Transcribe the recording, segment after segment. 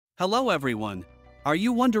Hello everyone. Are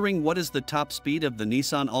you wondering what is the top speed of the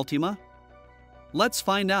Nissan Altima? Let's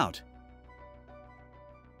find out.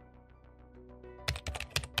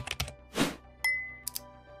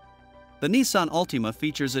 The Nissan Altima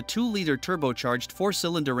features a 2-liter turbocharged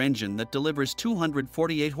 4-cylinder engine that delivers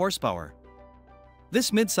 248 horsepower.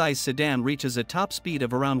 This midsize sedan reaches a top speed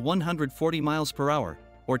of around 140 miles per hour,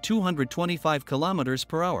 or 225 kilometers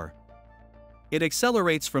per hour. It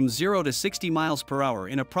accelerates from 0 to 60 miles per hour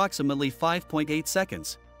in approximately 5.8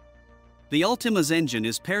 seconds. The Altima's engine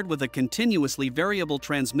is paired with a continuously variable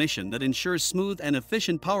transmission that ensures smooth and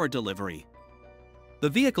efficient power delivery. The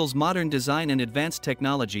vehicle's modern design and advanced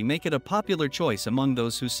technology make it a popular choice among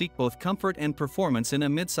those who seek both comfort and performance in a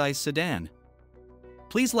midsize sedan.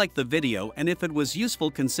 Please like the video, and if it was useful,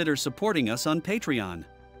 consider supporting us on Patreon.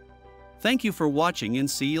 Thank you for watching and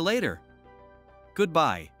see you later.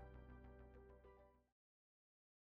 Goodbye.